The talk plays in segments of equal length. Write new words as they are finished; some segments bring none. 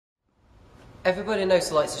Everybody knows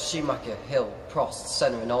the likes of Schumacher, Hill, Prost,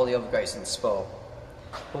 Senna and all the other greats in the sport.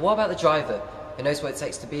 But what about the driver who knows what it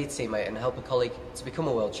takes to be a teammate and help a colleague to become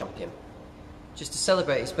a world champion? Just to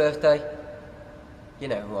celebrate his birthday? You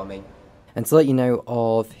know who I mean. And to let you know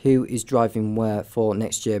of who is driving where for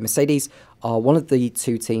next year, Mercedes are one of the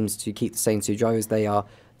two teams to keep the same two drivers. They are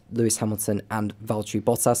Lewis Hamilton and Valtteri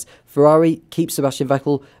Bottas. Ferrari keeps Sebastian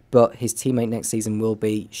Vettel, but his teammate next season will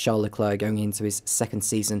be Charles Leclerc, going into his second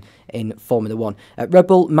season in Formula 1. At Red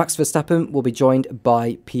Bull, Max Verstappen will be joined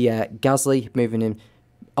by Pierre Gasly, moving him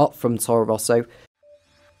up from Toro Rosso.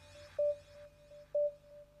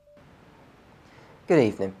 Good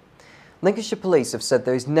evening. Lincolnshire Police have said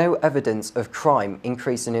there is no evidence of crime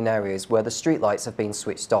increasing in areas where the streetlights have been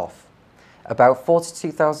switched off. About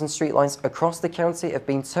 42,000 streetlights across the county have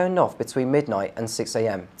been turned off between midnight and 6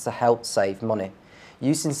 AM to help save money.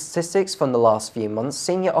 Using statistics from the last few months,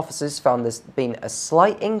 senior officers found there's been a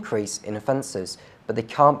slight increase in offences, but they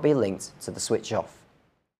can't be linked to the switch off.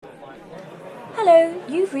 Hello,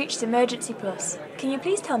 you've reached Emergency Plus. Can you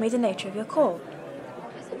please tell me the nature of your call?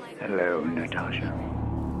 Hello, Natasha.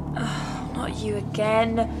 Not you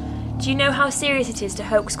again. Do you know how serious it is to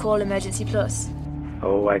hoax call Emergency Plus?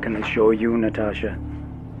 Oh, I can assure you, Natasha,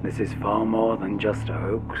 this is far more than just a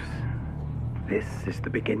hoax. This is the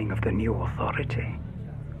beginning of the new authority.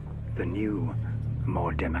 The new,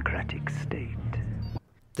 more democratic state.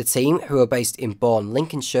 The team, who are based in Bourne,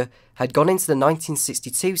 Lincolnshire, had gone into the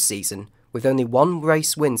 1962 season with only one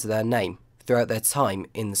race win to their name throughout their time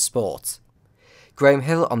in the sport. Graham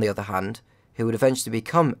Hill, on the other hand, who would eventually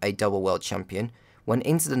become a double world champion, went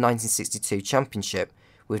into the 1962 championship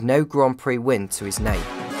with no Grand Prix win to his name.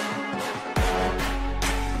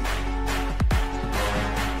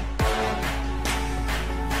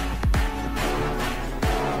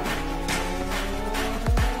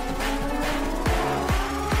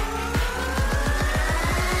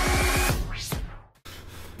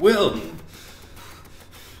 Will!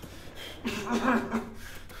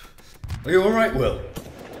 Are you alright, Will?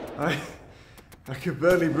 I could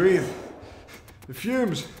barely breathe. The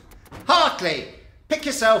fumes. Hartley! Pick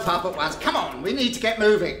yourself up at once. Come on, we need to get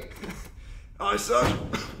moving. Aye, sir.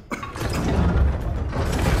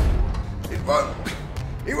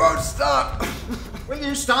 It won't start. Will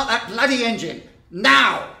you start that bloody engine?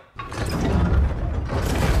 Now!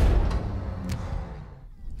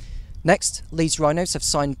 Next, Leeds Rhinos have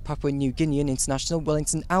signed Papua New Guinean international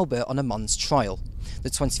Wellington Albert on a month's trial. The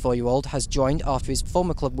 24-year-old has joined after his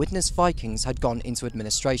former club Widnes Vikings had gone into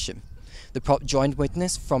administration. The prop joined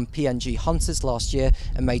Widnes from PNG Hunters last year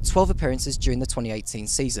and made 12 appearances during the 2018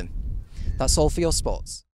 season. That's all for your sports.